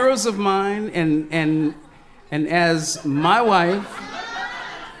are heroes of mine, and as my wife,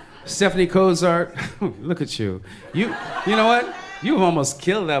 Stephanie Cozart, look at you. You know what? You've almost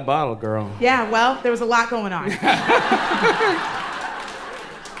killed that bottle, girl. Yeah, well, there was a lot going on. There's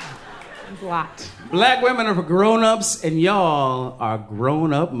a lot. Black women are for grown-ups, and y'all are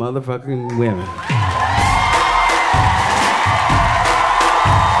grown-up motherfucking women.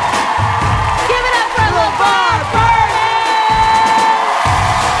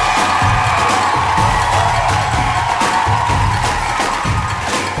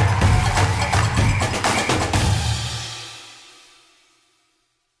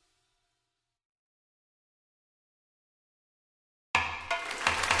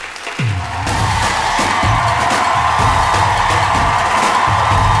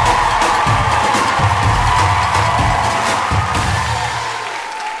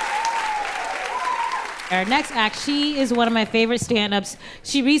 Our next act, she is one of my favorite stand-ups.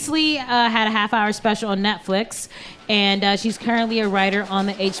 She recently had a half-hour special on Netflix, and she's currently a writer on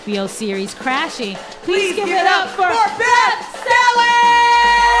the HBO series Crashing. Please give it up for Beth Stelling!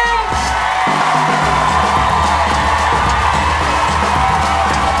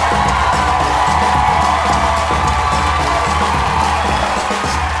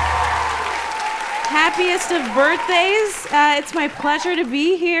 list of birthdays. It's my pleasure to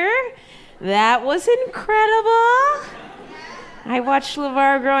be here. That was incredible. I watched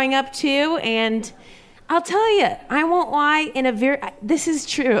LeVar growing up too, and I'll tell you, I won't lie, this is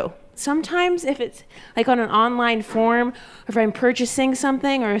true. Sometimes if it's like on an online form, or if I'm purchasing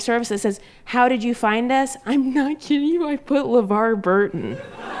something or a service that says, "How did you find us?" I'm not kidding you, I put LeVar Burton.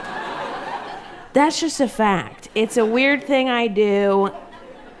 That's just a fact. It's a weird thing I do,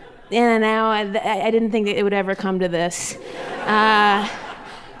 and now I didn't think that it would ever come to this. I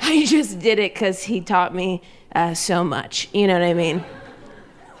just did it because he taught me so much. You know what I mean?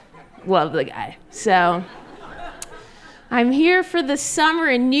 Love the guy. So I'm here for the summer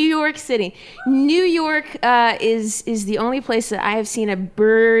in New York City. New York is the only place that I have seen a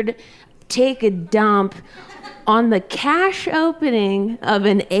bird take a dump on the cash opening of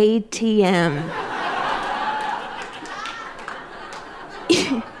an ATM.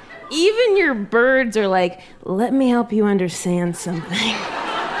 Even your birds are like, "Let me help you understand something.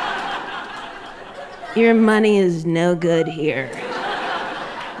 Your money is no good here.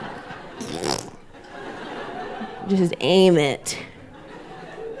 Just aim it."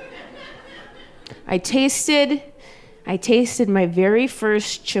 I tasted my very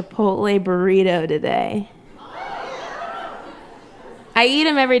first Chipotle burrito today. I eat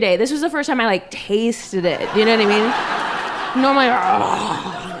them every day. This was the first time I tasted it. Do you know what I mean? Normally,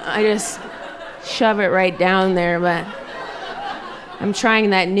 I just shove it right down there, but I'm trying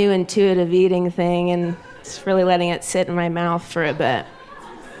that new intuitive eating thing and just really letting it sit in my mouth for a bit.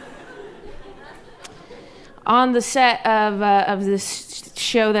 On the set of this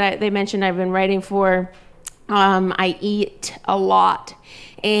show that they mentioned I've been writing for, I eat a lot,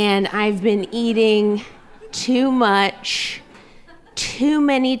 and I've been eating too much, too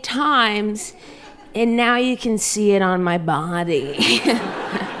many times, and now you can see it on my body.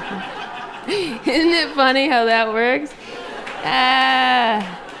 Isn't it funny how that works? And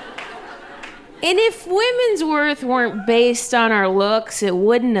if women's worth weren't based on our looks, it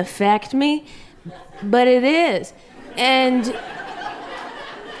wouldn't affect me, but it is. And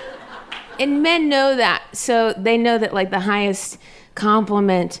men know that, so they know that the highest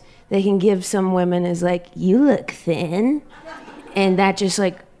compliment they can give some women is "You look thin," and that just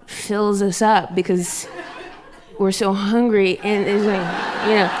fills us up because we're so hungry, and it's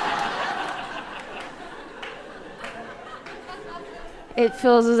it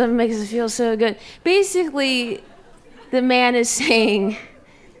fills us up and makes us feel so good. Basically, the man is saying,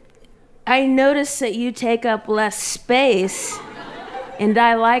 "I notice that you take up less space, and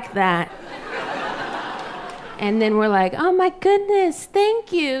I like that." And then we're like, "Oh my goodness,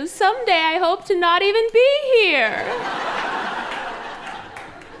 thank you. Someday I hope to not even be here."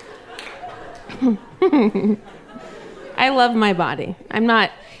 I love my body. I'm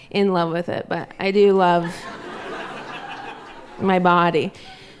not in love with it, but I do love my body.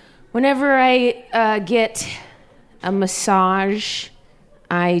 Whenever I get a massage,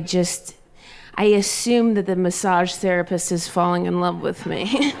 I assume that the massage therapist is falling in love with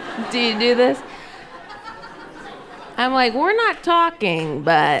me. Do you do this? I'm like, "We're not talking,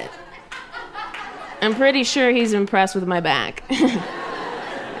 but I'm pretty sure he's impressed with my back."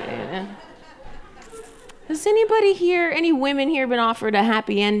 Yeah. Has anybody here, any women here, been offered a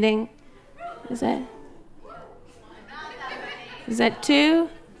happy ending? Is that two?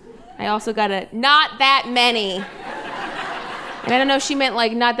 I also got a not that many. And I don't know if she meant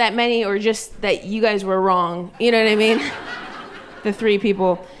not that many or just that you guys were wrong. You know what I mean? The three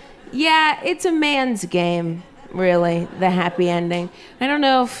people. Yeah, it's a man's game, really, the happy ending. I don't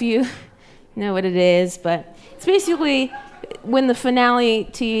know if you know what it is, but it's basically when the finale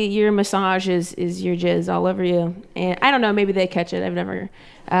to your massage is your jizz all over you. And I don't know, maybe they catch it. I've never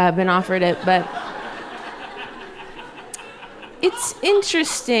been offered it, but it's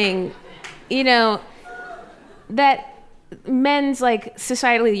interesting, that men's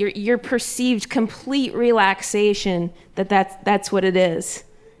societally, your perceived complete relaxation, that's what it is.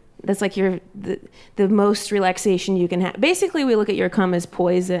 That's the most relaxation you can have. Basically, we look at your cum as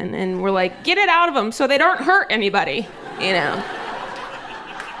poison, and we're like, get it out of them so they don't hurt anybody,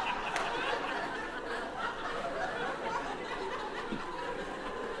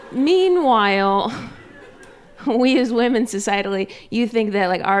 Meanwhile, we as women societally, you think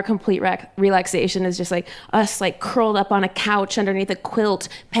that our complete relaxation is just us curled up on a couch underneath a quilt,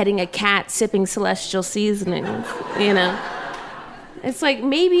 petting a cat, sipping celestial seasonings, It's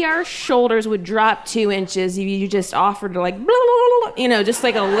maybe our shoulders would drop 2 inches if you just offered to blah, blah, blah, just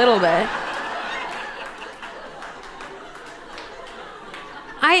a little bit.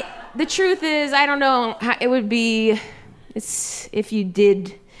 The truth is, I don't know how it would be if you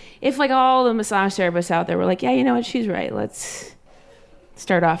did if like all the massage therapists out there were like, yeah, you know what, she's right. Let's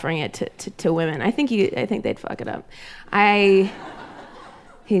start offering it to women. I think they'd fuck it up.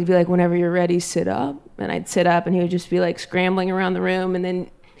 He'd be like, whenever you're ready, sit up. And I'd sit up and he would just be like scrambling around the room and then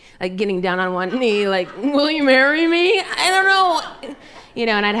like getting down on one knee, like, will you marry me? I don't know. You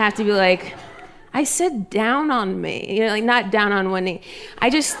know, and I'd have to be like, I said down on me, you know, like not down on one knee. I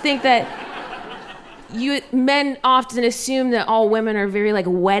just think that men often assume that all women are very like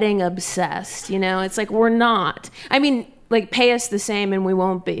wedding obsessed, you know? It's like, we're not. I mean, like pay us the same and we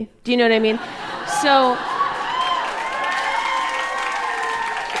won't be. Do you know what I mean? So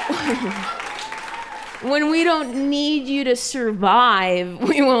when we don't need you to survive,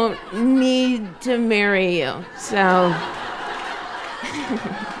 we won't need to marry you. So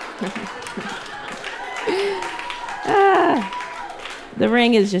the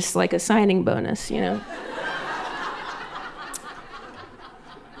ring is just like a signing bonus, you know?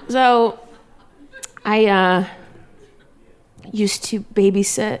 So I used to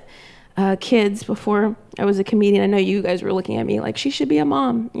babysit kids before I was a comedian. I know you guys were looking at me like, she should be a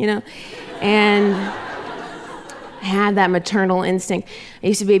mom, you know? And I had that maternal instinct. I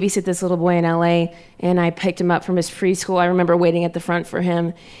used to babysit this little boy in LA, and I picked him up from his preschool. I remember waiting at the front for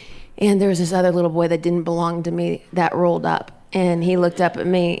him, and there was this other little boy that didn't belong to me that rolled up. And he looked up at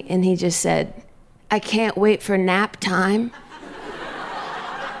me and he just said, I can't wait for nap time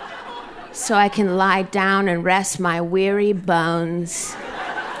so I can lie down and rest my weary bones.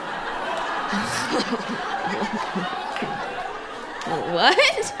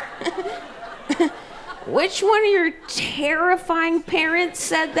 What? Which one of your terrifying parents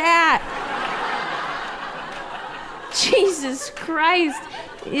said that? Jesus Christ,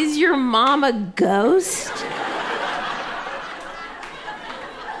 is your mom a ghost?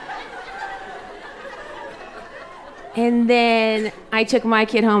 And then I took my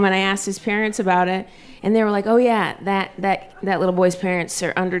kid home and I asked his parents about it, and they were like, oh yeah, that little boy's parents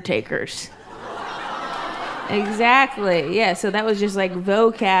are undertakers. Exactly, yeah, so that was just like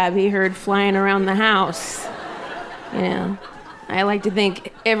vocab he heard flying around the house. You know, I like to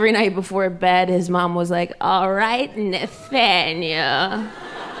think every night before bed his mom was like, all right, Nathaniel,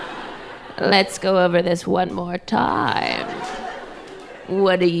 let's go over this one more time.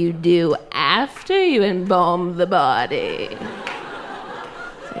 What do you do after you embalm the body?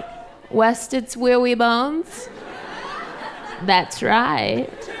 West, it's weary bones? That's right.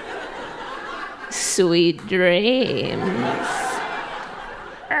 Sweet dreams.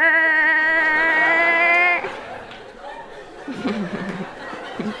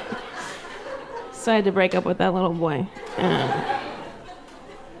 So I had to break up with that little boy.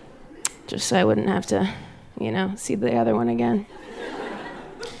 Just so I wouldn't have to, you know, see the other one again.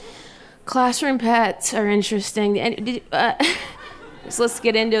 Classroom pets are interesting. And so let's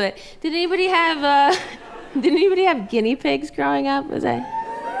get into it. Did anybody have guinea pigs growing up? Was I?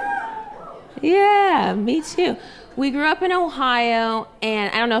 Yeah, me too. We grew up in Ohio,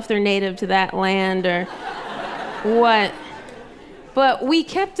 and I don't know if they're native to that land or what, but we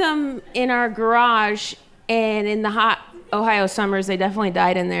kept them in our garage, and in the hot Ohio summers, they definitely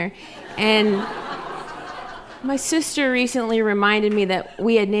died in there. And my sister recently reminded me that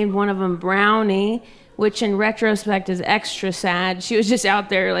we had named one of them Brownie, which in retrospect is extra sad. She was just out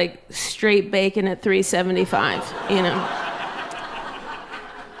there like straight bacon at $3.75, you know.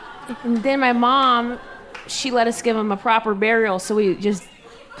 And then my mom, she let us give him a proper burial, so we just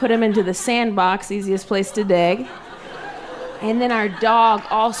put him into the sandbox, easiest place to dig. And then our dog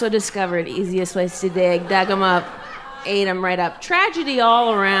also discovered easiest place to dig, dug him up, ate him right up. Tragedy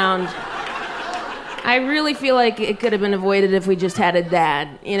all around. I really feel like it could have been avoided if we just had a dad,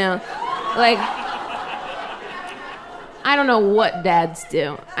 you know? Like, I don't know what dads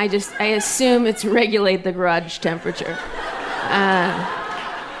do. I assume it's regulate the garage temperature.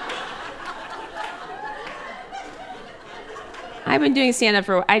 I've been doing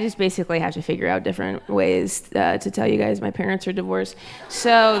stand-up I just basically have to figure out different ways to tell you guys my parents are divorced.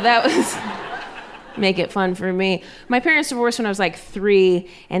 So that was... make it fun for me. My parents divorced when I was like 3,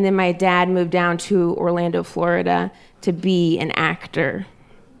 and then my dad moved down to Orlando, Florida to be an actor.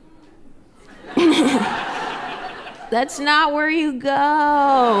 That's not where you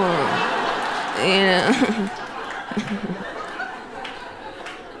go. You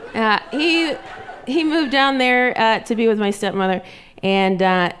know. He moved down there to be with my stepmother. And,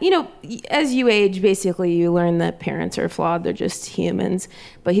 you know, as you age, basically you learn that parents are flawed. They're just humans.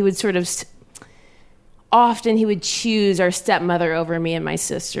 But he would sort of... often he would choose our stepmother over me and my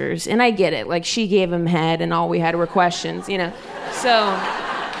sisters. And I get it. Like, she gave him head and all we had were questions, you know. So,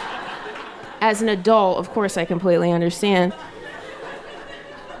 as an adult, of course, I completely understand.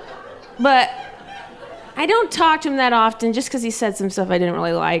 But I don't talk to him that often just because he said some stuff I didn't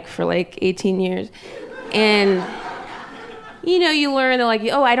really like for like 18 years. And, you know, you learn that like,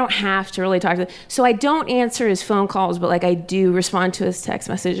 I don't have to really talk to him. So I don't answer his phone calls, but like I do respond to his text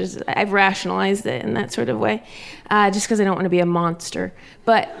messages. I've rationalized it in that sort of way, just because I don't want to be a monster.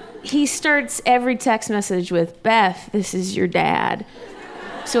 But he starts every text message with, Beth, this is your dad.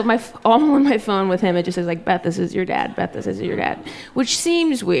 So all on my phone with him, it just says like, Beth, this is your dad. Beth, this is your dad. Which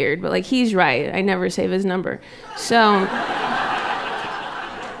seems weird, but like he's right. I never save his number. So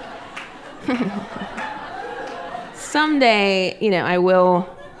someday, you know,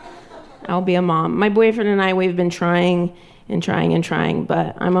 I'll be a mom. My boyfriend and I, we've been trying,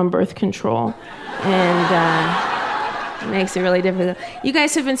 but I'm on birth control. And it makes it really difficult. You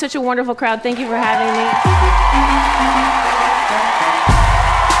guys have been such a wonderful crowd. Thank you for having me.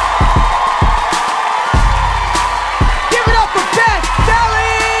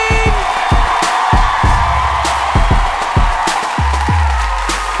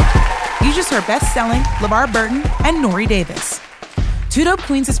 Her best-selling LeVar Burton and Nori Davis. Two Dope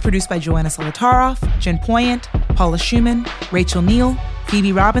Queens is produced by Joanna Solotaroff, Jen Poyant, Paula Schumann, Rachel Neal,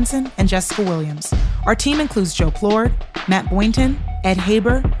 Phoebe Robinson, and Jessica Williams. Our team includes Joe Plord, Matt Boynton, Ed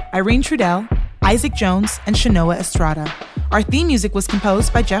Haber, Irene Trudell, Isaac Jones, and Shanoa Estrada. Our theme music was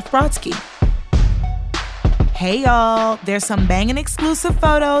composed by Jeff Brodsky. Hey y'all, there's some banging exclusive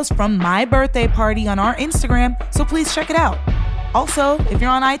photos from my birthday party on our Instagram, so please check it out. Also, if you're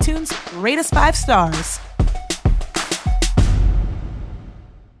on iTunes, rate us 5 stars.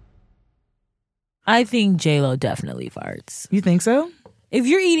 I think J-Lo definitely farts. You think so? If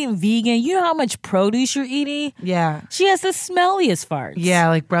you're eating vegan, you know how much produce you're eating? Yeah. She has the smelliest farts. Yeah,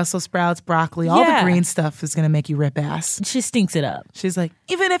 like Brussels sprouts, broccoli, all the green stuff is going to make you rip ass. She stinks it up. She's like,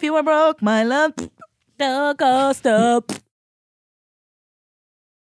 even if you were broke, my love, the cost up.